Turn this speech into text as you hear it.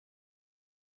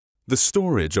The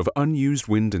storage of unused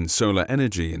wind and solar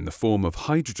energy in the form of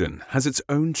hydrogen has its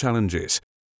own challenges,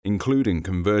 including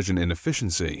conversion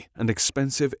inefficiency and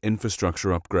expensive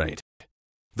infrastructure upgrade.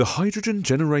 The hydrogen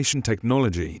generation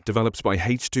technology developed by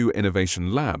H2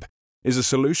 Innovation Lab is a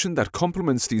solution that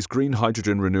complements these green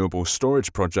hydrogen renewable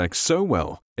storage projects so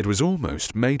well it was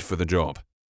almost made for the job.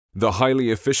 The highly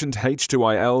efficient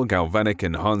H2IL galvanic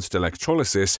enhanced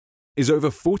electrolysis is over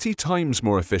 40 times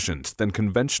more efficient than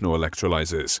conventional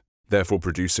electrolyzers, therefore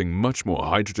producing much more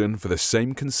hydrogen for the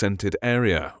same consented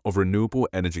area of renewable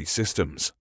energy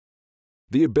systems.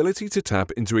 The ability to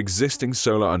tap into existing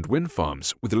solar and wind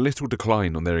farms with little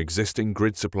decline on their existing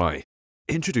grid supply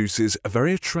introduces a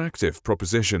very attractive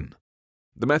proposition.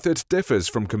 The method differs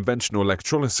from conventional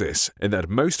electrolysis in that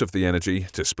most of the energy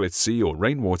to split sea or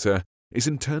rainwater is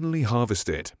internally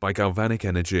harvested by galvanic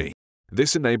energy.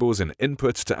 This enables an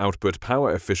input-to-output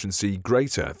power efficiency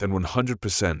greater than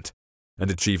 100%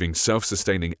 and achieving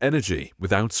self-sustaining energy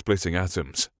without splitting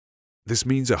atoms. This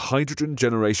means a hydrogen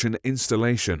generation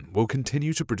installation will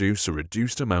continue to produce a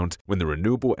reduced amount when the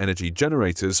renewable energy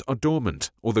generators are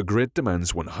dormant or the grid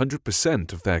demands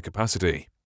 100% of their capacity.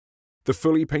 The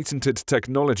fully patented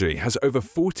technology has over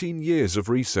 14 years of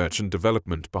research and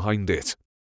development behind it,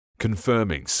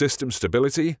 confirming system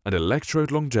stability and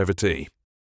electrode longevity.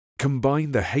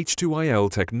 Combine the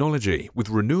H2IL technology with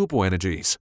renewable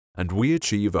energies, and we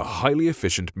achieve a highly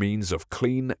efficient means of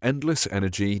clean, endless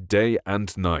energy day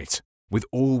and night, with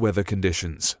all weather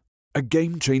conditions. A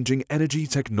game-changing energy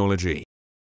technology